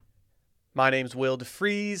My name's Will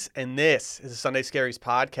DeFries, and this is the Sunday Scaries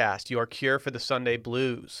podcast, your cure for the Sunday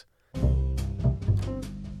blues.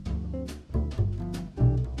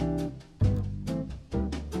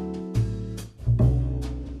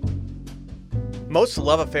 Most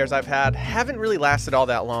love affairs I've had haven't really lasted all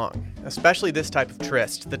that long, especially this type of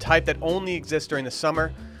tryst, the type that only exists during the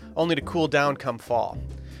summer, only to cool down come fall.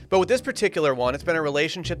 But with this particular one, it's been a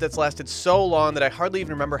relationship that's lasted so long that I hardly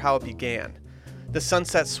even remember how it began. The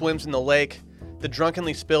sunset swims in the lake, the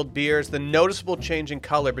drunkenly spilled beers, the noticeable change in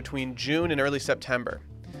color between June and early September.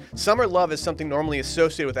 Summer love is something normally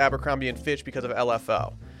associated with Abercrombie & Fitch because of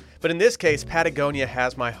LFO. But in this case, Patagonia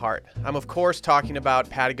has my heart. I'm of course talking about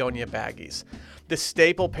Patagonia Baggies, the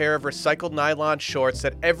staple pair of recycled nylon shorts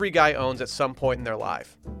that every guy owns at some point in their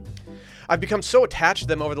life. I've become so attached to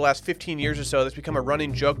them over the last 15 years or so that it's become a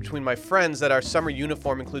running joke between my friends that our summer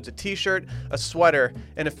uniform includes a t-shirt, a sweater,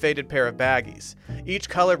 and a faded pair of baggies. Each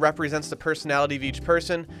color represents the personality of each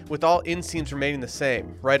person, with all inseams remaining the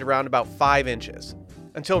same, right around about 5 inches.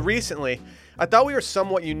 Until recently, I thought we were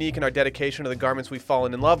somewhat unique in our dedication to the garments we've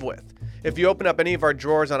fallen in love with. If you open up any of our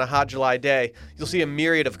drawers on a hot July day, you'll see a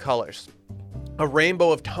myriad of colors. A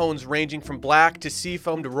rainbow of tones ranging from black to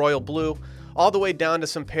seafoam to royal blue, all the way down to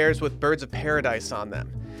some pairs with birds of paradise on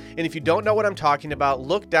them. And if you don't know what I'm talking about,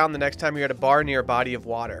 look down the next time you're at a bar near a body of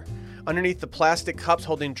water. Underneath the plastic cups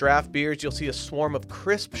holding draft beers, you'll see a swarm of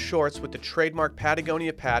crisp shorts with the trademark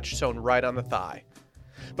Patagonia patch sewn right on the thigh.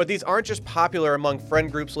 But these aren't just popular among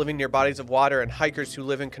friend groups living near bodies of water and hikers who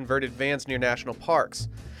live in converted vans near national parks.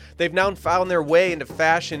 They've now found their way into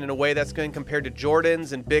fashion in a way that's getting compared to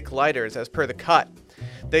Jordans and Bic lighters, as per The Cut.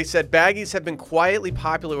 They said baggies have been quietly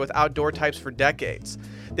popular with outdoor types for decades.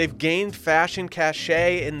 They've gained fashion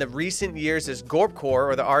cachet in the recent years as Gorpcore,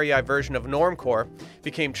 or the REI version of Normcore,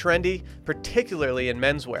 became trendy, particularly in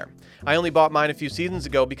menswear. I only bought mine a few seasons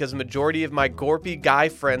ago because the majority of my Gorpy guy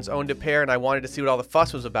friends owned a pair and I wanted to see what all the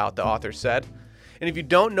fuss was about, the author said. And if you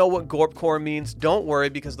don't know what Gorpcore means, don't worry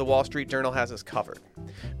because the Wall Street Journal has us covered.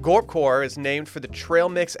 Gorpcore is named for the trail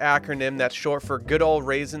mix acronym that's short for good old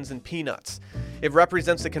raisins and peanuts. It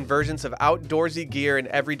represents the convergence of outdoorsy gear and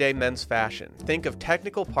everyday men's fashion. Think of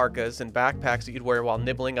technical parkas and backpacks that you'd wear while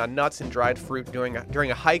nibbling on nuts and dried fruit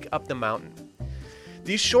during a hike up the mountain.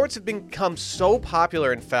 These shorts have become so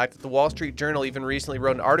popular, in fact, that the Wall Street Journal even recently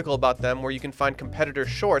wrote an article about them where you can find competitor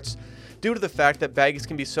shorts due to the fact that baggies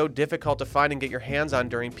can be so difficult to find and get your hands on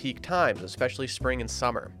during peak times, especially spring and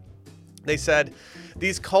summer. They said,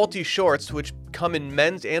 these culty shorts, which come in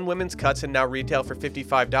men's and women's cuts and now retail for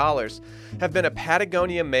 $55, have been a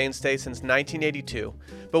Patagonia mainstay since 1982,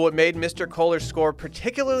 but what made Mr. Kohler's score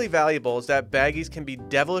particularly valuable is that baggies can be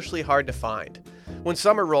devilishly hard to find. When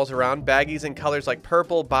summer rolls around, baggies in colors like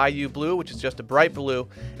purple, bayou blue, which is just a bright blue,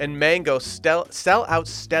 and mango sell out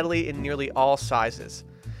steadily in nearly all sizes.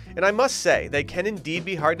 And I must say, they can indeed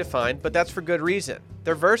be hard to find, but that's for good reason.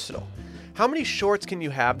 They're versatile. How many shorts can you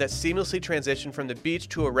have that seamlessly transition from the beach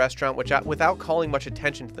to a restaurant without calling much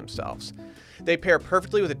attention to themselves? They pair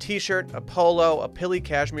perfectly with a t-shirt, a polo, a pilly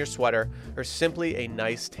cashmere sweater, or simply a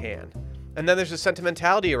nice tan. And then there's a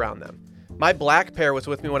sentimentality around them. My black pair was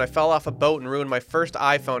with me when I fell off a boat and ruined my first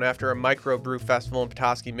iPhone after a microbrew festival in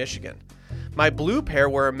Petoskey, Michigan. My blue pair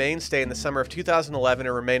were a mainstay in the summer of 2011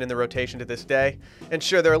 and remain in the rotation to this day. And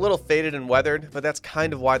sure, they're a little faded and weathered, but that's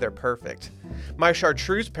kind of why they're perfect. My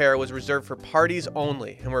chartreuse pair was reserved for parties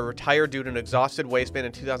only and were retired due to an exhausted waistband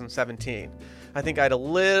in 2017. I think I had a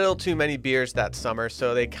little too many beers that summer,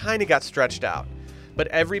 so they kind of got stretched out. But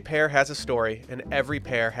every pair has a story, and every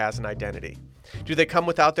pair has an identity. Do they come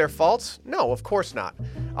without their faults? No, of course not.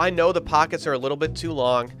 I know the pockets are a little bit too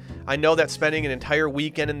long. I know that spending an entire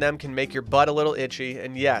weekend in them can make your butt a little itchy,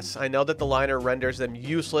 and yes, I know that the liner renders them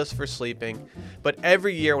useless for sleeping, but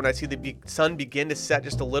every year when I see the sun begin to set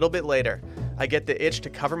just a little bit later, I get the itch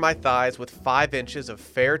to cover my thighs with 5 inches of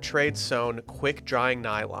fair trade sewn, quick drying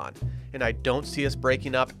nylon, and I don't see us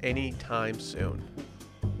breaking up anytime soon.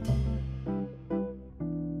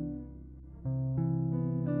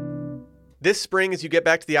 This spring, as you get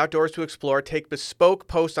back to the outdoors to explore, take bespoke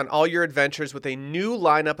posts on all your adventures with a new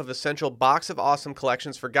lineup of essential Box of Awesome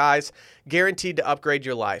collections for guys, guaranteed to upgrade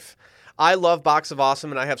your life. I love Box of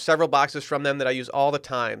Awesome, and I have several boxes from them that I use all the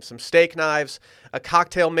time. Some steak knives, a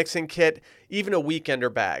cocktail mixing kit, even a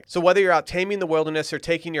weekender bag. So whether you're out taming the wilderness or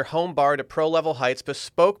taking your home bar to pro-level heights,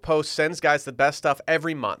 Bespoke Post sends guys the best stuff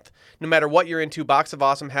every month. No matter what you're into, Box of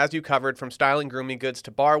Awesome has you covered, from styling grooming goods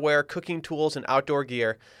to barware, cooking tools, and outdoor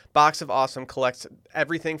gear. Box of Awesome collects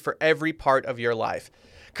everything for every part of your life.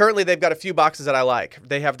 Currently, they've got a few boxes that I like.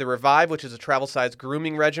 They have the Revive, which is a travel-size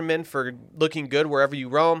grooming regimen for looking good wherever you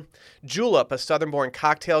roam, Julep, a Southern-born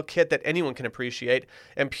cocktail kit that anyone can appreciate,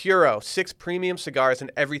 and Puro, 6 premium cigars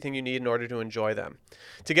and everything you need in order to enjoy them.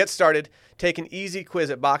 To get started, take an easy quiz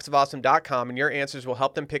at boxofawesome.com and your answers will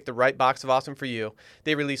help them pick the right Box of Awesome for you.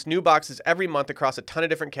 They release new boxes every month across a ton of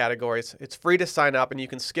different categories. It's free to sign up and you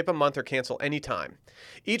can skip a month or cancel anytime.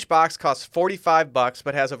 Each box costs $45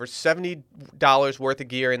 but has over $70 worth of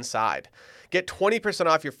gear inside. Get 20%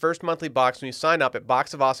 off your first monthly box when you sign up at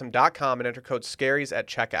boxofawesome.com and enter code SCARIES at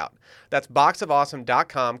checkout. That's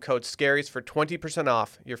boxofawesome.com, code SCARIES for 20%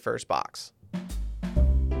 off your first box.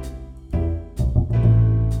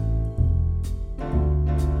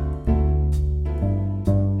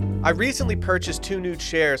 I recently purchased 2 new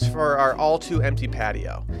chairs for our all-too-empty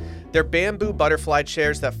patio. They're bamboo butterfly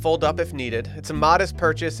chairs that fold up if needed. It's a modest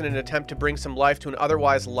purchase in an attempt to bring some life to an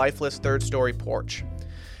otherwise lifeless third-story porch.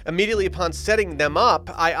 Immediately upon setting them up,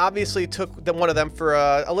 I obviously took one of them for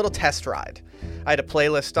a little test ride. I had a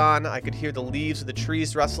playlist on, I could hear the leaves of the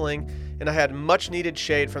trees rustling, and I had much-needed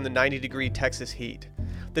shade from the 90-degree Texas heat.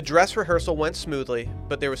 The dress rehearsal went smoothly,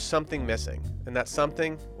 but there was something missing, and that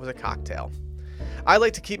something was a cocktail. I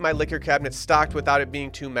like to keep my liquor cabinet stocked without it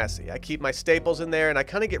being too messy. I keep my staples in there and I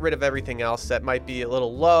kind of get rid of everything else that might be a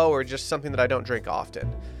little low or just something that I don't drink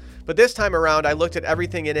often. But this time around, I looked at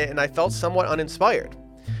everything in it and I felt somewhat uninspired.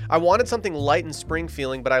 I wanted something light and spring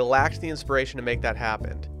feeling, but I lacked the inspiration to make that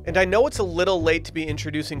happen. And I know it's a little late to be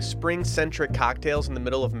introducing spring-centric cocktails in the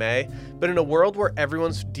middle of May, but in a world where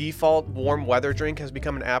everyone's default warm weather drink has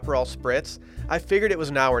become an Aperol Spritz, I figured it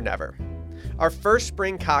was now or never. Our first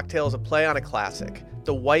spring cocktail is a play on a classic,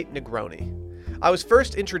 the White Negroni. I was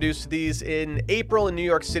first introduced to these in April in New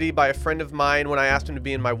York City by a friend of mine when I asked him to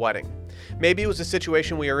be in my wedding. Maybe it was the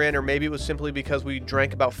situation we were in, or maybe it was simply because we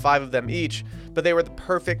drank about 5 of them each, but they were the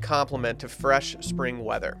perfect complement to fresh spring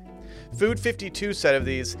weather. Food 52 said of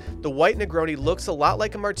these, the White Negroni looks a lot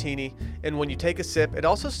like a martini, and when you take a sip, it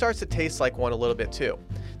also starts to taste like one a little bit too.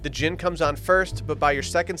 The gin comes on first, but by your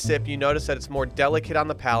second sip, you notice that it's more delicate on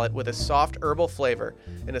the palate with a soft herbal flavor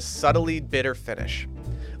and a subtly bitter finish.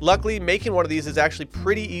 Luckily, making one of these is actually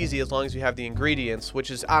pretty easy as long as you have the ingredients, which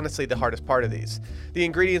is honestly the hardest part of these. The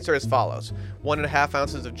ingredients are as follows: 1.5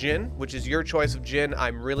 ounces of gin, which is your choice of gin.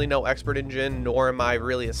 I'm really no expert in gin, nor am I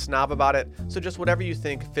really a snob about it, so just whatever you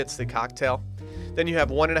think fits the cocktail. Then you have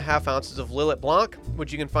 1.5 ounces of Lillet Blanc,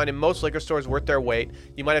 which you can find in most liquor stores worth their weight.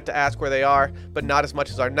 You might have to ask where they are, but not as much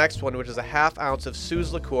as our next one, which is a 1/2 ounce of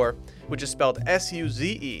Suze liqueur, which is spelled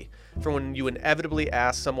S-U-Z-E, for when you inevitably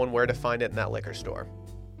ask someone where to find it in that liquor store.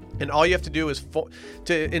 And all you have to do is,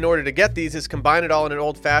 in order to get these, is combine it all in an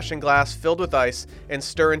old-fashioned glass filled with ice and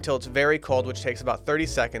stir until it's very cold, which takes about 30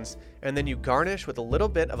 seconds, and then you garnish with a little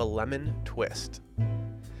bit of a lemon twist.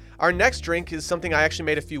 Our next drink is something I actually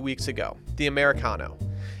made a few weeks ago, the Americano.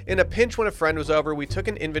 In a pinch when a friend was over, we took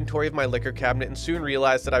an inventory of my liquor cabinet and soon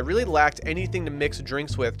realized that I really lacked anything to mix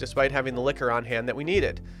drinks with despite having the liquor on hand that we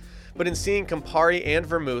needed. But in seeing Campari and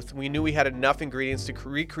Vermouth, we knew we had enough ingredients to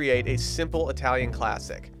recreate a simple Italian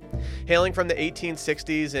classic. Hailing from the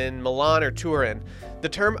 1860s in Milan or Turin, the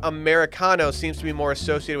term Americano seems to be more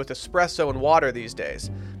associated with espresso and water these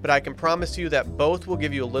days, but I can promise you that both will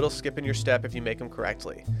give you a little skip in your step if you make them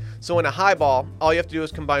correctly. So in a highball, all you have to do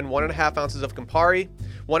is combine 1.5 ounces of Campari,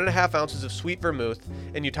 1.5 ounces of sweet vermouth,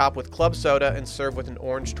 and you top with club soda and serve with an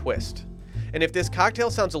orange twist. And if this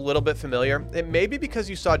cocktail sounds a little bit familiar, it may be because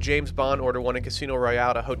you saw James Bond order one in Casino Royale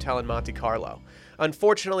at a hotel in Monte Carlo.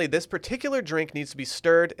 Unfortunately, this particular drink needs to be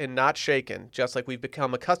stirred and not shaken, just like we've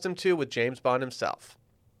become accustomed to with James Bond himself.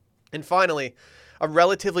 And finally, a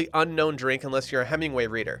relatively unknown drink unless you're a Hemingway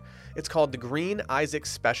reader. It's called the Green Isaac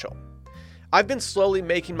Special. I've been slowly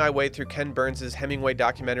making my way through Ken Burns' Hemingway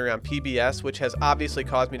documentary on PBS, which has obviously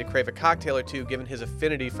caused me to crave a cocktail or two given his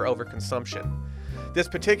affinity for overconsumption. This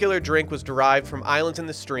particular drink was derived from Islands in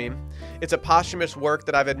the Stream. It's a posthumous work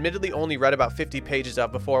that I've admittedly only read about 50 pages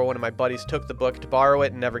of before one of my buddies took the book to borrow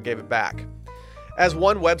it and never gave it back. As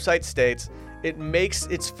one website states, it makes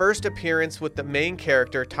its first appearance with the main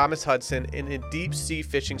character, Thomas Hudson, in a deep-sea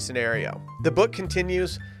fishing scenario. The book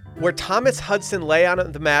continues, where Thomas Hudson lay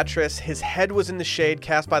on the mattress, his head was in the shade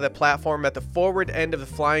cast by the platform at the forward end of the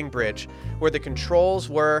flying bridge, where the controls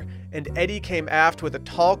were, and Eddie came aft with a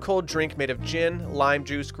tall cold drink made of gin, lime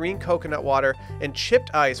juice, green coconut water, and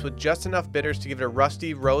chipped ice with just enough bitters to give it a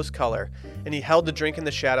rusty rose color, and he held the drink in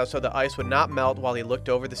the shadow so the ice would not melt while he looked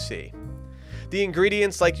over the sea. The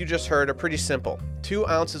ingredients, like you just heard, are pretty simple. 2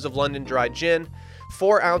 ounces of London dry gin,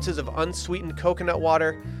 4 ounces of unsweetened coconut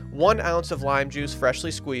water, 1 ounce of lime juice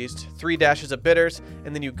freshly squeezed, 3 dashes of bitters,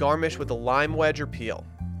 and then you garnish with a lime wedge or peel.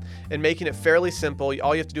 And making it fairly simple,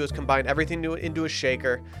 all you have to do is combine everything into a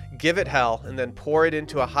shaker, give it hell, and then pour it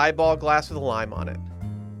into a highball glass with a lime on it.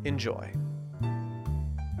 Enjoy.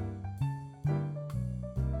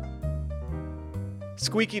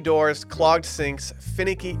 Squeaky doors, clogged sinks,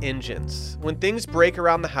 finicky engines. When things break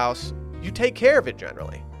around the house, you take care of it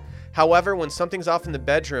generally. However, when something's off in the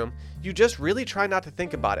bedroom, you just really try not to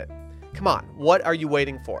think about it. Come on, what are you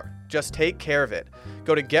waiting for? Just take care of it.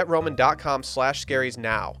 Go to GetRoman.com/scaries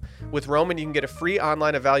now. With Roman, you can get a free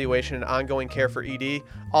online evaluation and ongoing care for ED,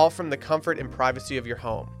 all from the comfort and privacy of your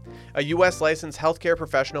home. A U.S. licensed healthcare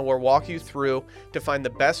professional will walk you through to find the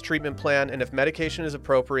best treatment plan, and if medication is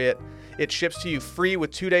appropriate, it ships to you free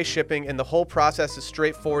with 2-day shipping, and the whole process is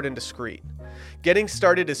straightforward and discreet. Getting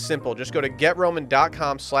started is simple. Just go to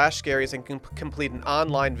GetRoman.com/scaries and complete an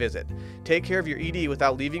online visit. Take care of your ED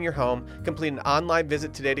without leaving your home. Complete an online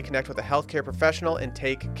visit today to connect with a healthcare professional and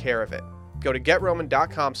take care of it. Go to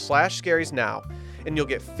GetRoman.com/scaries now, and you'll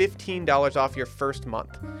get $15 off your first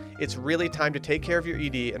month. It's really time to take care of your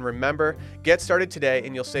ED, and remember, get started today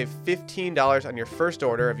and you'll save $15 on your first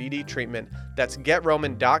order of ED treatment. That's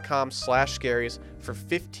GetRoman.com/scaries for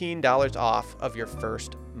 $15 off of your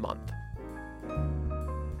first month.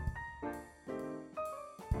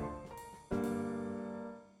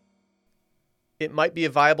 It might be a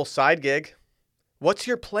viable side gig. What's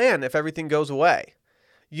your plan if everything goes away?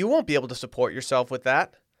 You won't be able to support yourself with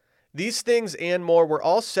that. These things and more were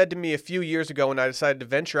all said to me a few years ago when I decided to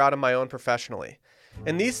venture out on my own professionally.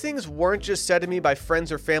 And these things weren't just said to me by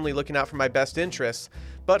friends or family looking out for my best interests,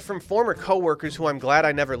 but from former coworkers who I'm glad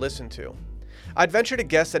I never listened to. I'd venture to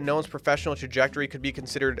guess that no one's professional trajectory could be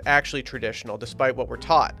considered actually traditional, despite what we're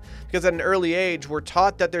taught. Because at an early age, we're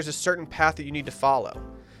taught that there's a certain path that you need to follow.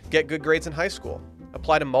 Get good grades in high school,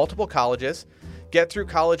 apply to multiple colleges, get through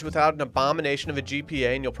college without an abomination of a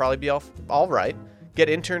GPA and you'll probably be all right. Get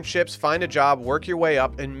internships, find a job, work your way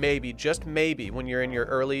up, and maybe, just maybe, when you're in your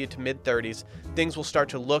early to mid-30s, things will start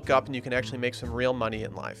to look up and you can actually make some real money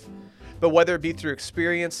in life. But whether it be through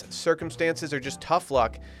experience, circumstances, or just tough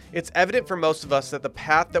luck, it's evident for most of us that the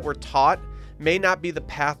path that we're taught may not be the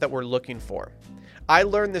path that we're looking for. I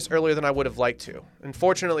learned this earlier than I would have liked to.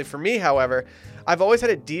 Unfortunately for me, however, I've always had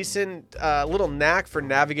a decent little knack for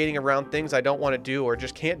navigating around things I don't want to do or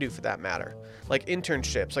just can't do for that matter. Like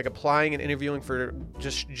internships, like applying and interviewing for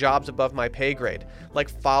just jobs above my pay grade, like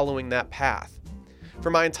following that path. For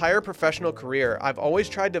my entire professional career, I've always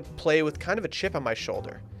tried to play with kind of a chip on my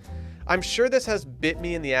shoulder. I'm sure this has bit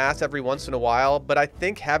me in the ass every once in a while, but I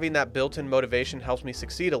think having that built-in motivation helps me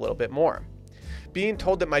succeed a little bit more. Being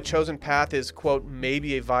told that my chosen path is, quote,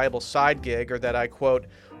 maybe a viable side gig, or that I, quote,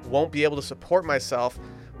 won't be able to support myself,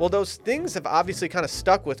 well, those things have obviously kind of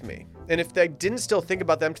stuck with me. And if I didn't still think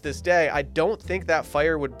about them to this day, I don't think that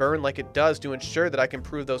fire would burn like it does to ensure that I can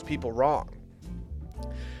prove those people wrong.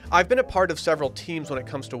 I've been a part of several teams when it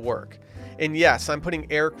comes to work. And yes, I'm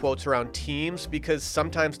putting air quotes around teams because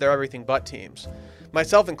sometimes they're everything but teams.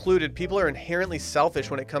 Myself included, people are inherently selfish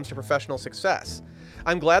when it comes to professional success.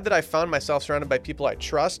 I'm glad that I found myself surrounded by people I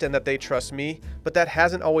trust and that they trust me, but that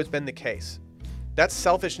hasn't always been the case. That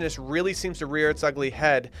selfishness really seems to rear its ugly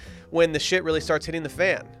head when the shit really starts hitting the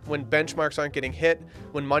fan, when benchmarks aren't getting hit,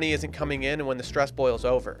 when money isn't coming in, and when the stress boils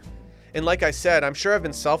over. And like I said, I'm sure I've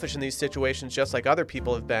been selfish in these situations just like other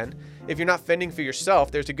people have been. If you're not fending for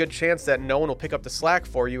yourself, there's a good chance that no one will pick up the slack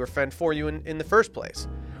for you or fend for you in the first place.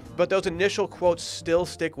 But those initial quotes still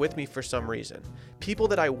stick with me for some reason. People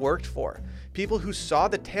that I worked for, people who saw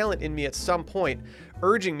the talent in me at some point,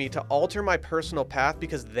 urging me to alter my personal path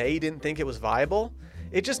because they didn't think it was viable,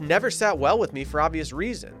 it just never sat well with me for obvious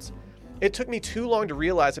reasons. It took me too long to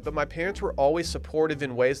realize it, but my parents were always supportive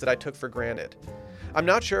in ways that I took for granted. I'm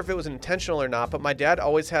not sure if it was intentional or not, but my dad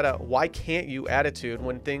always had a "why can't you" attitude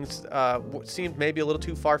when things seemed maybe a little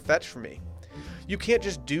too far-fetched for me. "You can't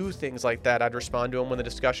just do things like that," I'd respond to him when the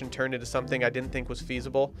discussion turned into something I didn't think was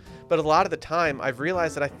feasible. But a lot of the time, I've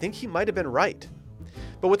realized that I think he might have been right.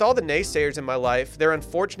 But with all the naysayers in my life, their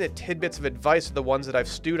unfortunate tidbits of advice are the ones that I've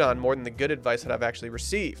stewed on more than the good advice that I've actually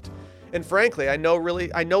received. And frankly, I no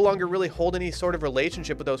longer really hold any sort of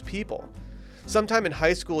relationship with those people. Sometime in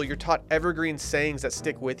high school, you're taught evergreen sayings that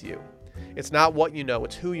stick with you. It's not what you know,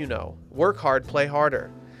 it's who you know. Work hard, play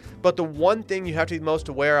harder. But the one thing you have to be most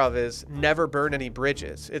aware of is never burn any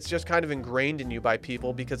bridges. It's just kind of ingrained in you by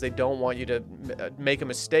people because they don't want you to make a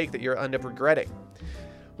mistake that you'll end up regretting.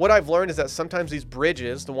 What I've learned is that sometimes these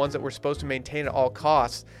bridges, the ones that we're supposed to maintain at all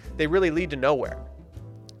costs, they really lead to nowhere.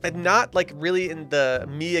 And not like really in the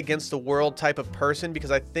me against the world type of person, because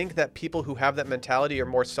I think that people who have that mentality are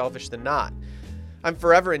more selfish than not. I'm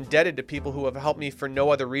forever indebted to people who have helped me for no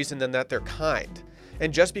other reason than that they're kind.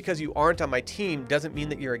 And just because you aren't on my team doesn't mean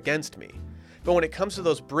that you're against me. But when it comes to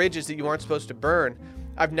those bridges that you aren't supposed to burn,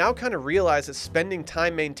 I've now kind of realized that spending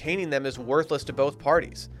time maintaining them is worthless to both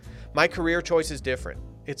parties. My career choice is different.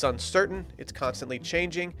 It's uncertain, it's constantly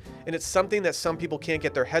changing, and it's something that some people can't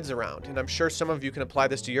get their heads around, and I'm sure some of you can apply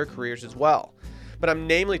this to your careers as well. But I'm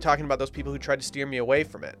namely talking about those people who tried to steer me away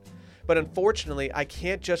from it. But unfortunately, I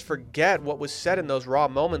can't just forget what was said in those raw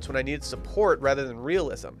moments when I needed support rather than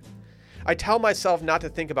realism. I tell myself not to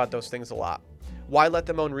think about those things a lot. Why let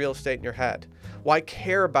them own real estate in your head? Why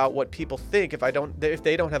care about what people think if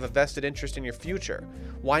they don't have a vested interest in your future?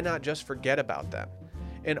 Why not just forget about them?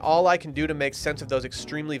 And all I can do to make sense of those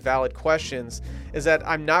extremely valid questions is that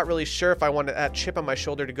I'm not really sure if I want that chip on my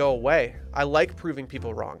shoulder to go away. I like proving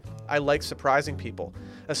people wrong. I like surprising people,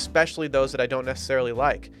 especially those that I don't necessarily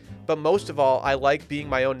like. But most of all, I like being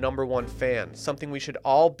my own number one fan, something we should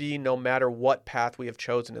all be no matter what path we have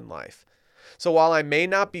chosen in life. So while I may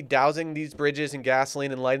not be dousing these bridges in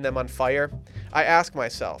gasoline and lighting them on fire, I ask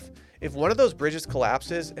myself, if one of those bridges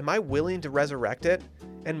collapses, am I willing to resurrect it?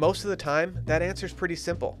 And most of the time, that answer is pretty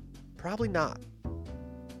simple. Probably not.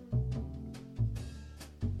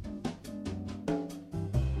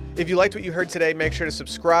 If you liked what you heard today, make sure to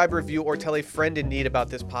subscribe, review, or tell a friend in need about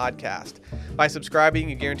this podcast. By subscribing,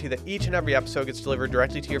 you guarantee that each and every episode gets delivered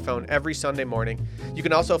directly to your phone every Sunday morning. You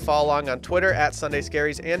can also follow along on Twitter at Sunday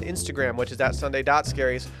Scaries and Instagram, which is at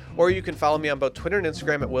Sunday.Scaries, or you can follow me on both Twitter and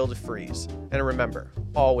Instagram at Will DeFreeze. And remember,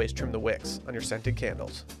 always trim the wicks on your scented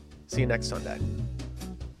candles. See you next Sunday.